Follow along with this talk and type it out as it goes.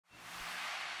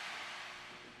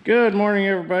Good morning,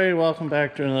 everybody. Welcome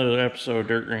back to another episode of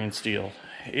Dirt Green Steel.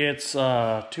 It's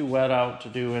too wet out to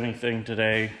do anything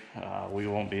today. We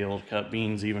won't be able to cut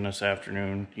beans even this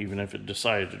afternoon, even if it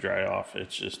decided to dry off.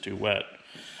 It's just too wet.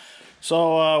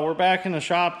 So we're back in the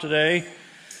shop today,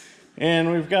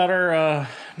 and we've got our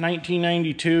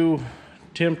 1992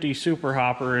 TIMPTE Super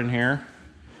Hopper in here.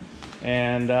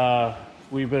 And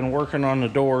we've been working on the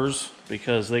doors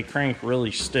because they crank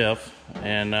really stiff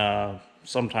and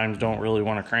sometimes don't really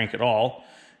want to crank at all.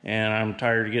 And I'm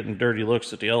tired of getting dirty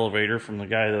looks at the elevator from the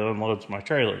guy that unloads my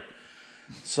trailer.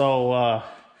 So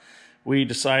we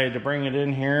decided to bring it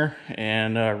in here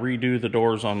and redo the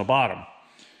doors on the bottom.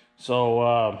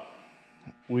 So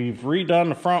we've redone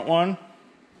the front one.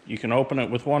 You can open it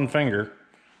with one finger.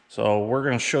 So we're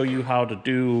going to show you how to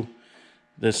do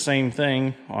this same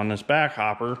thing on this back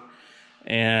hopper.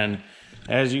 And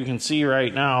as you can see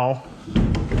right now,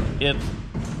 it's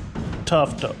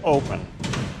tough to open.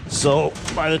 So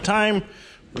by the time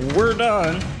we're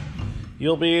done,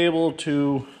 you'll be able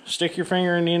to stick your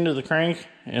finger in the end of the crank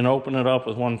and open it up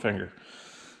with one finger.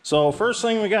 So first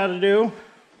thing we got to do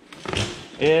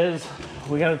is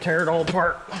we got to tear it all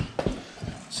apart.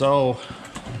 So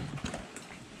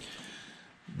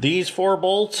these 4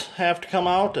 bolts have to come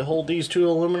out to hold these 2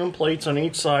 aluminum plates on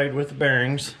each side with the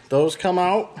bearings. Those come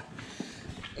out,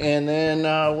 and then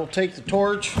we'll take the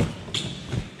torch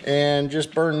and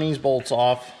just burn these bolts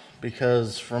off,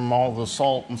 because from all the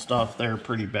salt and stuff, they're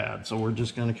pretty bad. So we're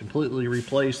just going to completely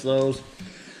replace those.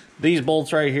 These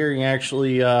bolts right here, you can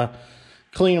actually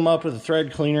clean them up with a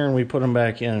thread cleaner, and we put them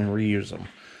back in and reuse them.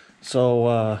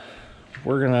 So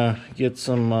we're going to get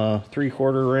some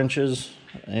 3/4 wrenches,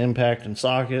 impact and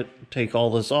socket, take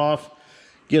all this off,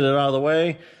 get it out of the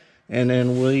way, and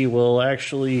then we will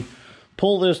actually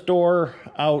pull this door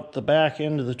out the back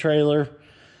end of the trailer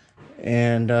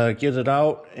and get it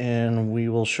out, and we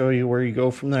will show you where you go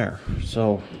from there.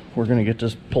 So we're going to get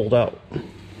this pulled out.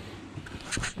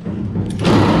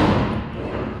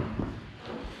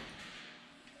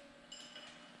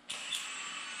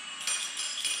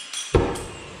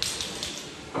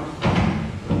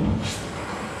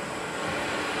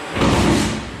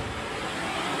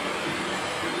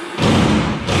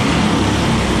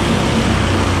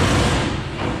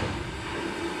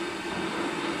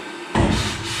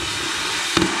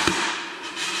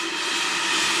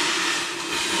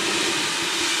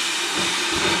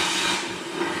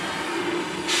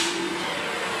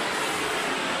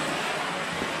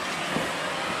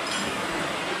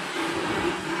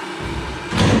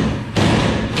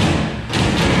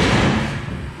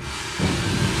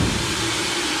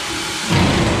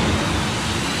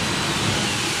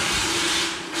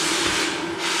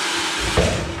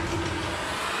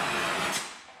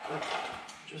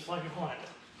 Just like you planned it.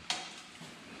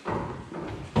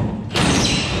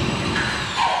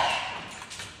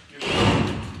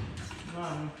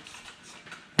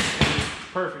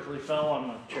 Perfectly fell on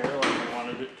the chair like I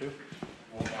wanted it to.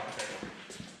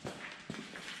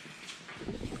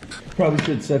 Probably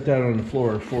should set down on the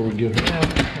floor before we give it.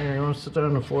 Yeah, here, you want to sit down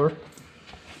on the floor?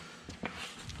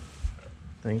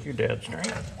 Thank you, Dad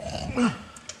Strength.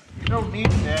 You don't need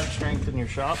Dad Strength in your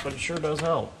shop, but it sure does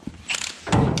help.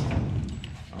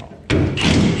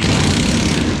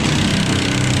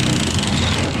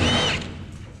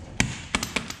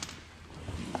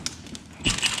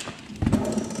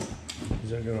 Is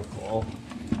that gonna fall?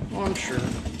 Oh, I'm sure.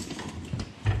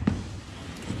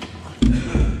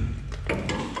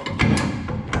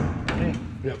 Okay.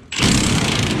 Yep.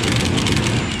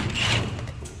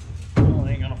 Well, it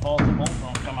ain't gonna fall if the bolt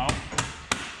don't come out.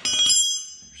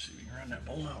 Let's see if we can run that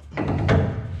bolt out.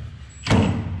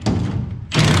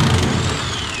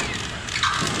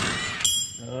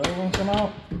 The other one come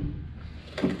out.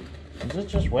 Is it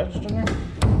just wedged in there?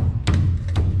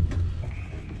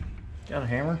 Got a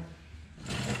hammer?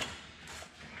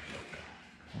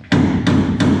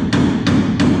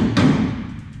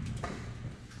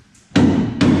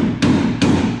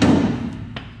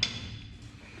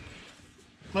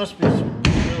 Must be some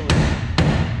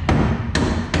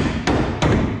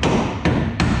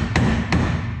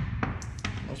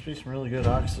really good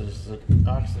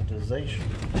oxidization,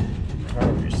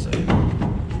 however you say it.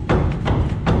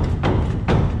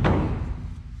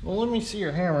 Well, let me see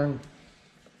your hammer.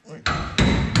 Wait.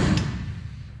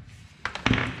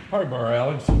 Hard bar,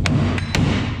 Alex.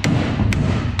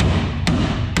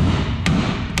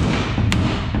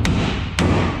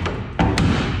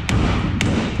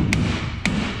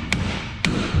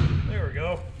 There we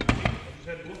go.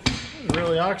 It's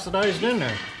really oxidized in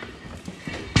there.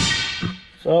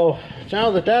 So now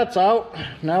that that's out,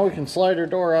 now we can slide our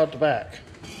door out the back.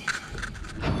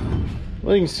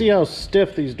 Well, you can see how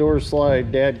stiff these doors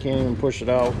slide. Dad can't even push it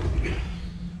out.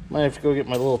 Might have to go get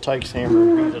my little Tykes hammer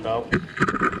and beat it out.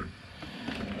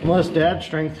 Unless Dad's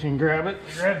strength can grab it.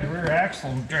 Grab the rear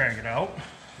axle and drag it out.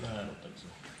 No, I don't think so.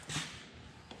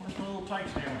 Where's my little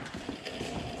Tykes hammer?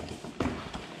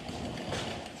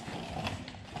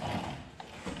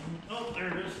 Oh,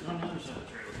 there it is on the other side of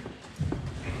the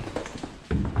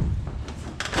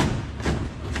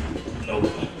trailer. Nope.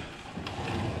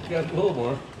 Got a little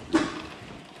more.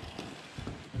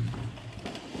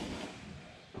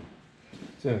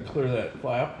 It's gonna clear that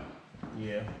flap.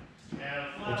 Yeah. Yeah,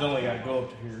 It's only got to go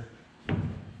up to here.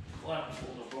 Flap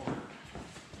pulled up over.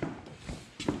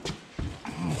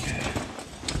 Okay.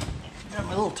 Got my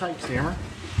little Tykes hammer.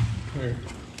 Here.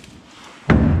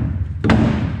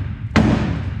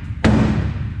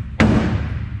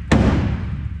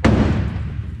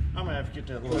 I'm gonna have to get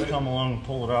that little come along and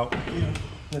pull it out. Yeah,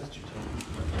 that's too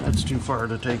tough. That's too far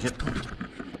to take it.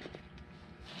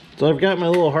 So I've got my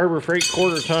little Harbor Freight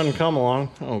quarter-ton come along.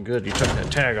 Oh good, you took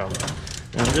that tag off.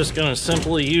 And I'm just gonna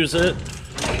simply use it,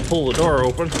 pull the door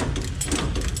open.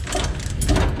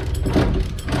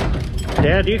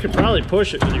 Dad, you could probably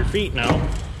push it with your feet now.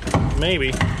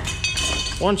 Maybe.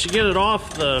 Once you get it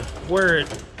off the where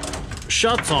it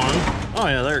shuts on. Oh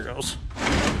yeah, there it goes.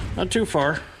 Not too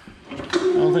far. I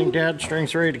don't think Dad's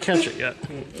strength's ready to catch it yet.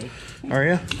 Are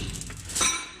you?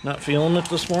 Not feeling it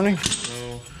this morning?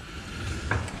 No.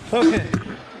 Okay.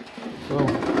 So get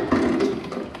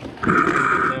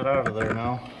that out of there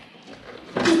now.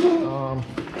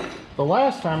 The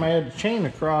last time I had the chain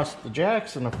across the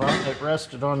jacks in the front that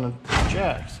rested on the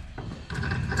jacks.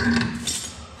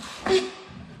 It's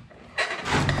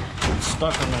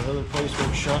stuck on that other place where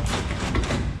it's shut.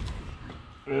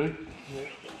 Really?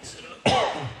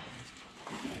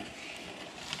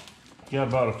 You got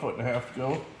about 1.5 feet to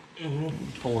go.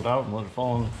 Pull it out and let it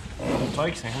fall on the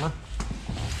Tykes hammer.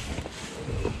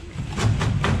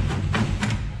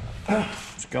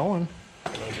 It's going.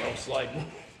 I'm sliding.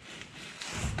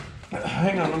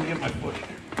 Hang on, let me get my foot here.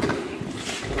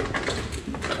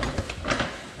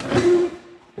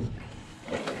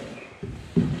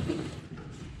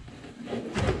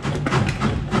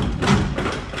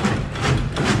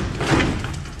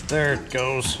 There it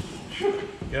goes.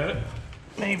 Got it?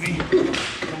 Maybe.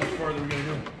 How much farther we gotta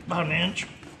go? About an inch.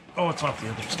 Oh, it's off the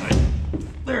other side.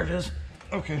 There it is.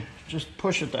 Okay, just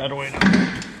push it that way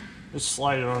now. Just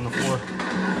slide it on the floor.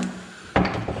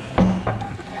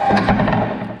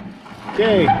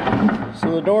 Okay,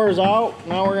 so the door is out.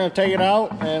 Now we're going to take it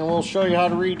out and we'll show you how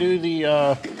to redo the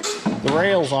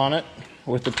rails on it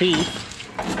with the teeth.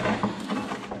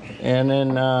 And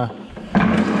then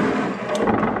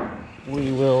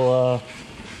we will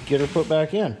get her put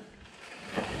back in.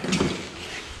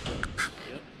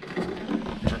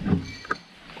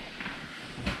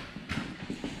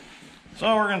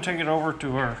 So we're going to take it over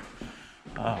to our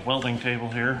welding table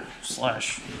here,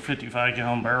 slash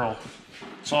 55-gallon barrel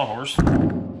sawhorse.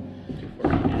 And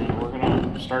we're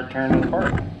going to start tearing it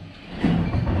apart.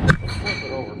 Let's flip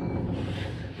it over.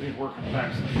 We work on the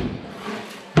back side.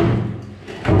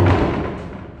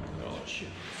 Oh shit.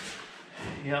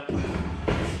 Yep.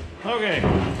 Okay,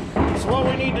 so what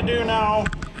we need to do now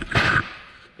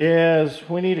is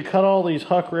we need to cut all these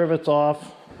huck rivets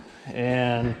off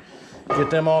and get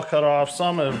them all cut off.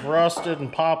 Some have rusted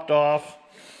and popped off.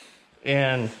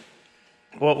 And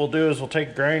what we'll do is we'll take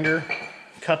a grinder,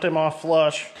 cut them off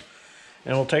flush,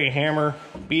 and we'll take a hammer,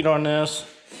 beat on this,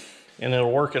 and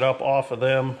it'll work it up off of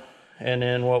them. And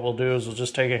then what we'll do is we'll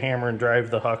just take a hammer and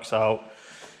drive the hucks out.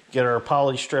 Get our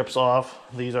poly strips off.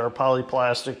 These are poly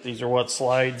plastic. These are what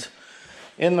slides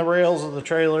in the rails of the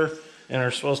trailer and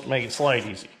are supposed to make it slide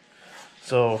easy.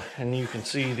 So, and you can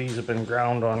see these have been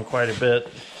ground on quite a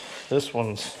bit. This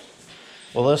one's,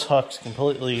 well, this huck's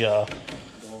completely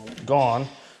gone.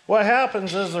 What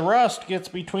happens is the rust gets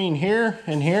between here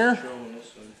and here.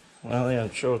 Well, yeah,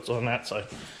 show it's on that side.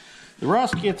 The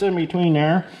rust gets in between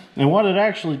there, and what it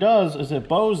actually does is it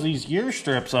bows these gear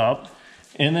strips up,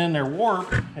 and then they're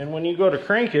warped, and when you go to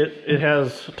crank it, it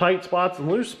has tight spots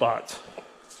and loose spots.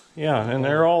 Yeah, and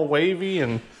they're all wavy,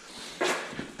 and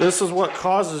this is what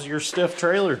causes your stiff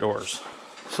trailer doors.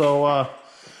 So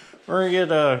we're gonna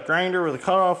get a grinder with a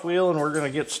cutoff wheel, and we're gonna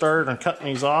get started on cutting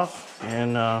these off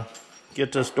and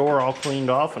get this door all cleaned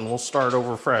off, and we'll start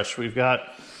over fresh. We've got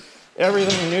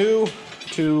everything new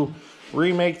to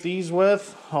remake these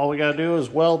with. All we gotta do is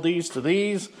weld these to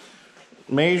these,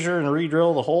 measure and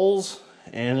re-drill the holes,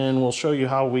 and then we'll show you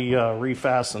how we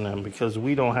refasten them, because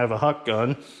we don't have a huck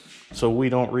gun, so we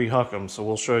don't re-huck them. So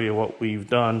we'll show you what we've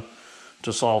done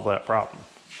to solve that problem.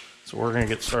 So we're gonna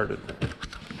get started.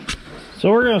 So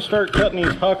we're gonna start cutting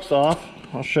these hucks off.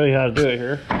 I'll show you how to do it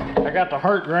here. I got the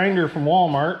heart grinder from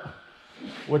Walmart,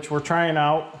 which we're trying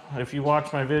out. If you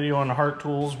watch my video on the heart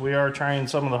tools, we are trying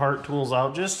some of the heart tools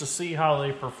out just to see how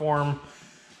they perform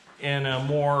in a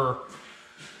more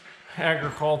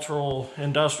agricultural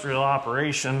industrial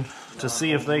operation, to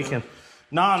see if they can,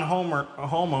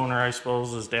 homeowner, I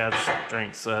suppose, as Dad's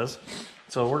strength says.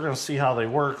 So we're going to see how they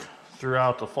work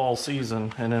throughout the fall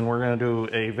season, and then we're going to do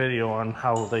a video on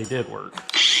how they did work.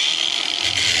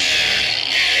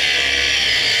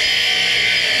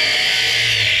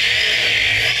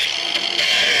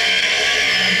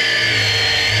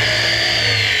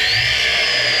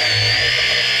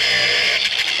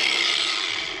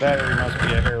 Battery must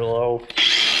be a hair low.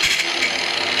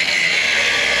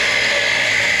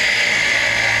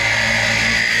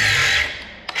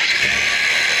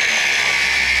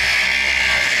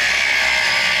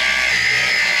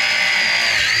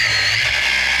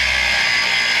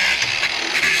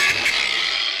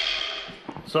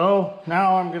 So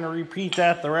now I'm going to repeat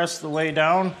that the rest of the way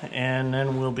down, and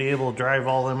then we'll be able to drive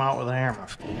all them out with a hammer.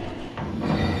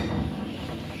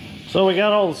 So we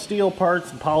got all the steel parts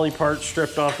and poly parts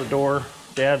stripped off the door.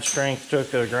 Dad's strength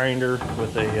took a grinder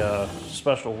with a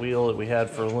special wheel that we had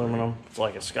for aluminum. It's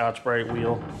like a Scotch-Brite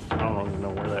wheel. I don't even know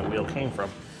where that wheel came from.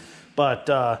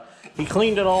 But he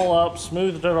cleaned it all up,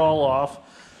 smoothed it all off.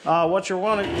 What you're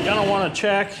gonna want to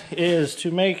check is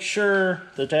to make sure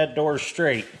that that door's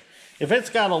straight. If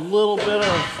it's got a little bit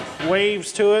of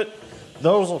waves to it,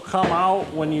 those will come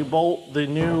out when you bolt the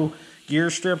new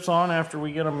gear strips on after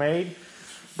we get them made.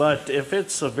 But if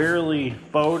it's severely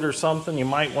bowed or something, you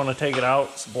might want to take it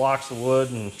out, some blocks of wood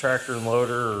and tractor and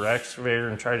loader or excavator,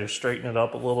 and try to straighten it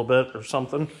up a little bit or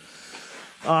something.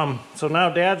 So now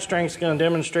Dad's strength's going to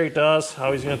demonstrate to us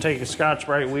how he's going to take a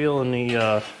Scotch-Brite wheel and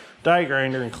the die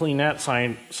grinder and clean that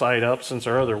side up, since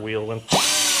our other wheel went.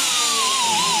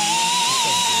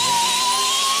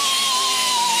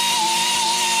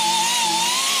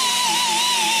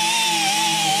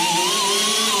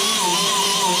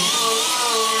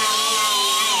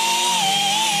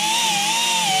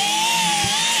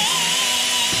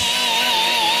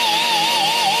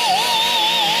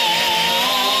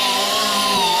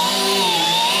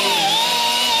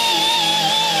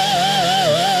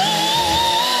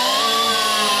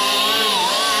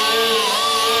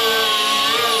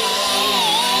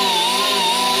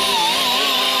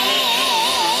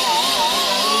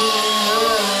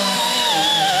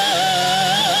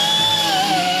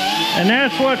 And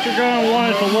that's what you're going to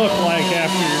want it to look like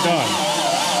after you're done.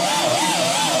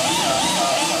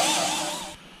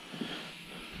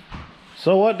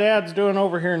 So what Dad's doing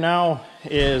over here now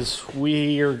is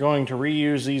we are going to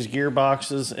reuse these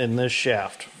gearboxes in this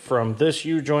shaft. From this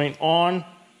U-joint on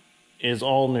is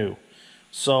all new.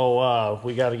 So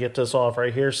we got to get this off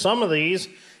right here. Some of these,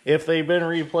 if they've been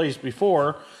replaced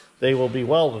before, they will be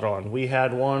welded on. We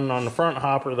had one on the front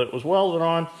hopper that was welded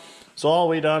on. So all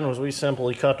we done was we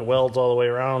simply cut the welds all the way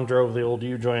around, drove the old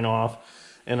U-joint off,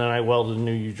 and then I welded the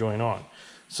new U-joint on.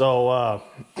 So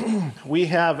we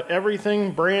have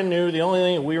everything brand new. The only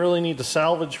thing we really need to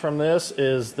salvage from this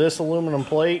is this aluminum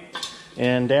plate,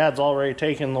 and Dad's already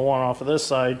taken the one off of this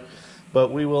side,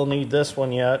 but we will need this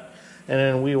one yet, and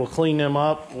then we will clean them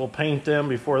up. We'll paint them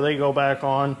before they go back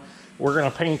on. We're going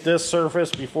to paint this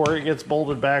surface before it gets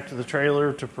bolted back to the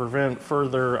trailer to prevent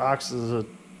further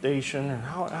oxidation, or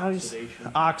how do you say?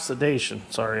 Oxidation.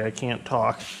 Sorry, I can't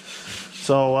talk.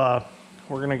 So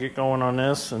we're going to get going on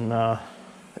this, and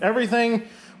everything,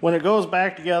 when it goes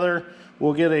back together,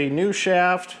 we'll get a new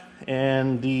shaft,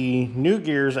 and the new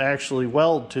gears actually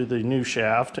weld to the new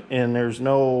shaft, and there's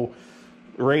no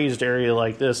raised area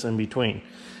like this in between.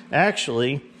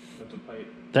 Actually, that's a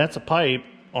pipe. That's a pipe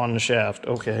on the shaft.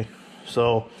 Okay.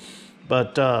 So,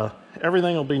 but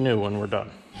everything will be new when we're done.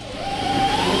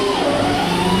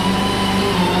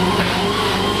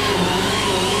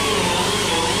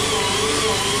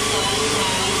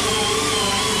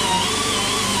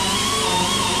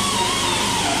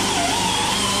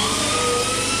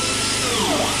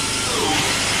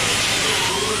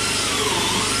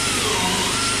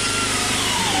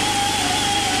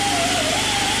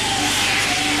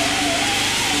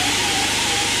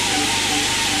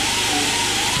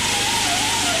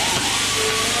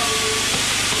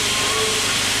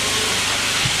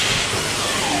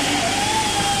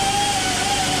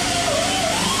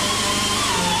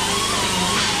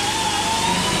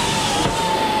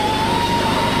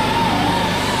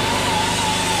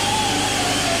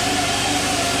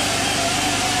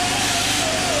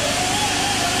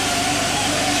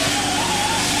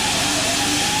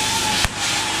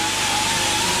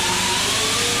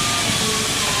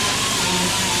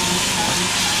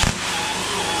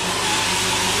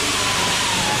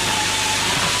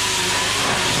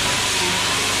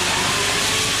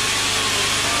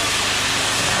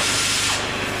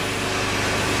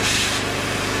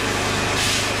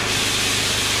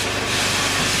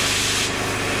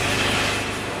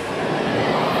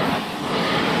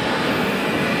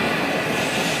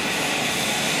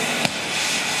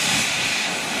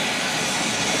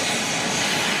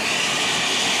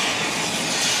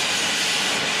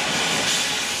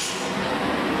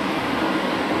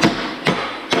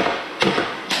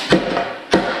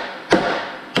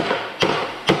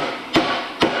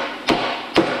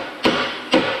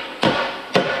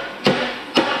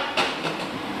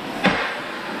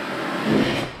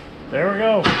 There we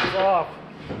go. It's off.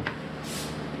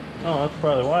 Oh, that's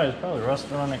probably why. It's probably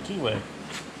rusted on that keyway.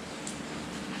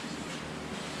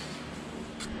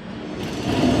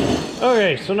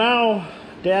 Okay, so now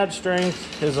Dad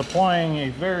Strength is applying a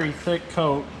very thick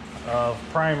coat of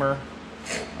primer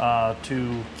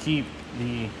to keep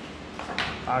the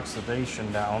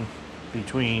oxidation down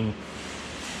between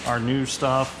our new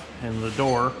stuff and the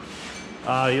door.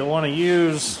 You'll want to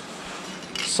use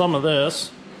some of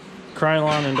this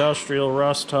Krylon Industrial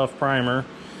Rust Tough Primer.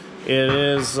 It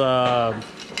is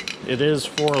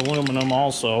for aluminum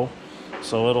also,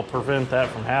 so it'll prevent that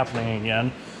from happening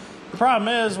again. The problem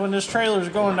is when this trailer is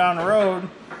going down the road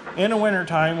in the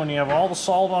wintertime, when you have all the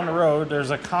salt on the road, there's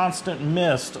a constant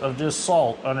mist of just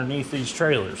salt underneath these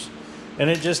trailers. And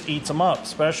it just eats them up,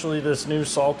 especially this new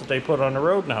salt that they put on the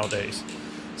road nowadays.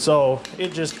 So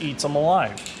it just eats them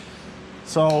alive.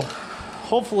 So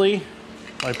hopefully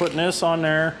by putting this on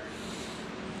there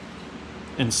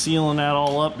and sealing that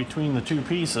all up between the two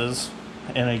pieces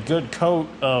and a good coat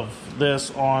of this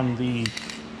on the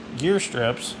gear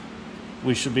strips,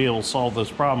 we should be able to solve this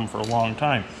problem for a long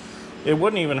time. It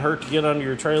wouldn't even hurt to get under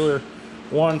your trailer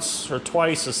once or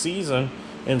twice a season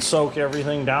and soak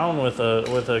everything down with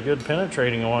a good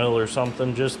penetrating oil or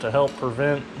something, just to help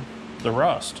prevent the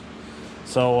rust.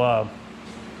 So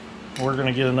we're going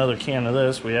to get another can of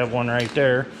this. We have one right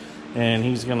there, and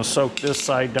he's going to soak this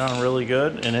side down really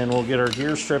good, and then we'll get our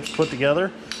gear strips put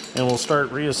together and we'll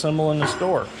start reassembling this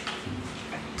door.